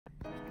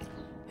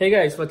Hey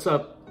guys, what's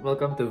up?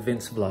 Welcome to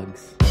Vinz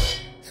Vlogs.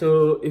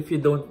 So, if you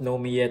don't know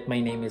me yet,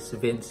 my name is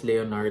Vinz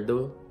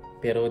Leonardo.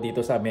 Pero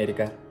dito sa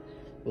Amerika,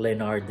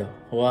 Leonardo.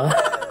 Wow!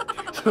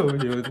 So,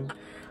 yun.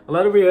 A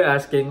lot of you are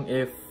asking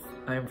if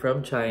I'm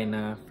from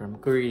China,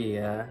 from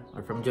Korea, or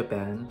from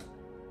Japan.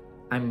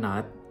 I'm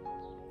not.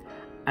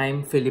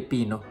 I'm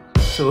Filipino.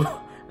 So,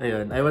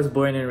 ayun. I was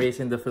born and raised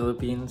in the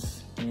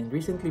Philippines and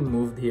recently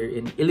moved here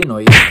in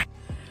Illinois.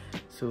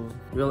 So,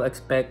 we'll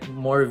expect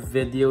more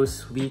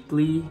videos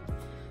weekly.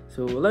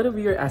 So, a lot of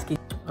you are asking,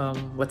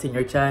 what's in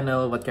your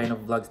channel? What kind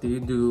of vlogs do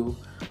you do?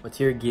 What's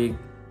your gig?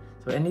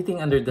 So, anything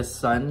under the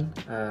sun,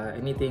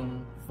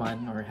 anything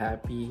fun or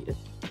happy.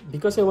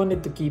 Because I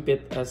wanted to keep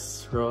it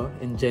as raw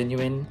and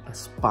genuine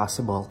as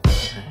possible.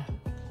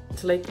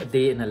 It's like a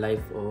day in the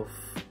life of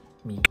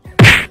me.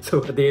 So,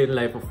 a day in the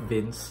life of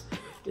Vinz.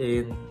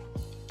 And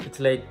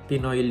it's like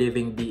Pinoy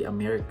living the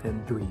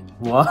American dream.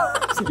 Wow!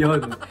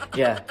 Yun.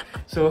 Yeah.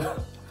 So,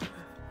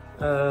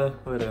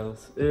 what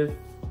else? If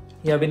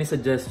you have any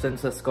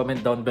suggestions, just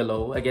comment down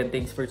below. Again,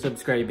 thanks for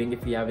subscribing.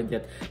 If you haven't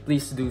yet,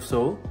 please do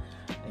so.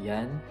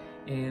 Ayan.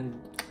 And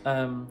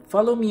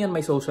follow me on my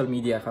social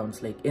media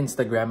accounts like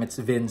Instagram. It's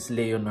Vinz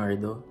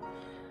Leonardo.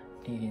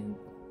 And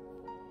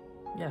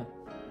yeah,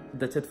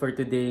 that's it for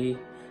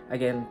today.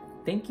 Again,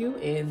 thank you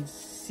and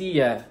see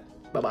ya.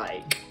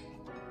 Bye-bye.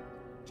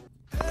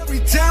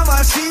 Every time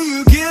I see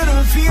you, get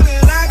a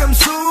feeling like I'm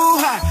so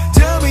high.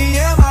 Tell me,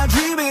 am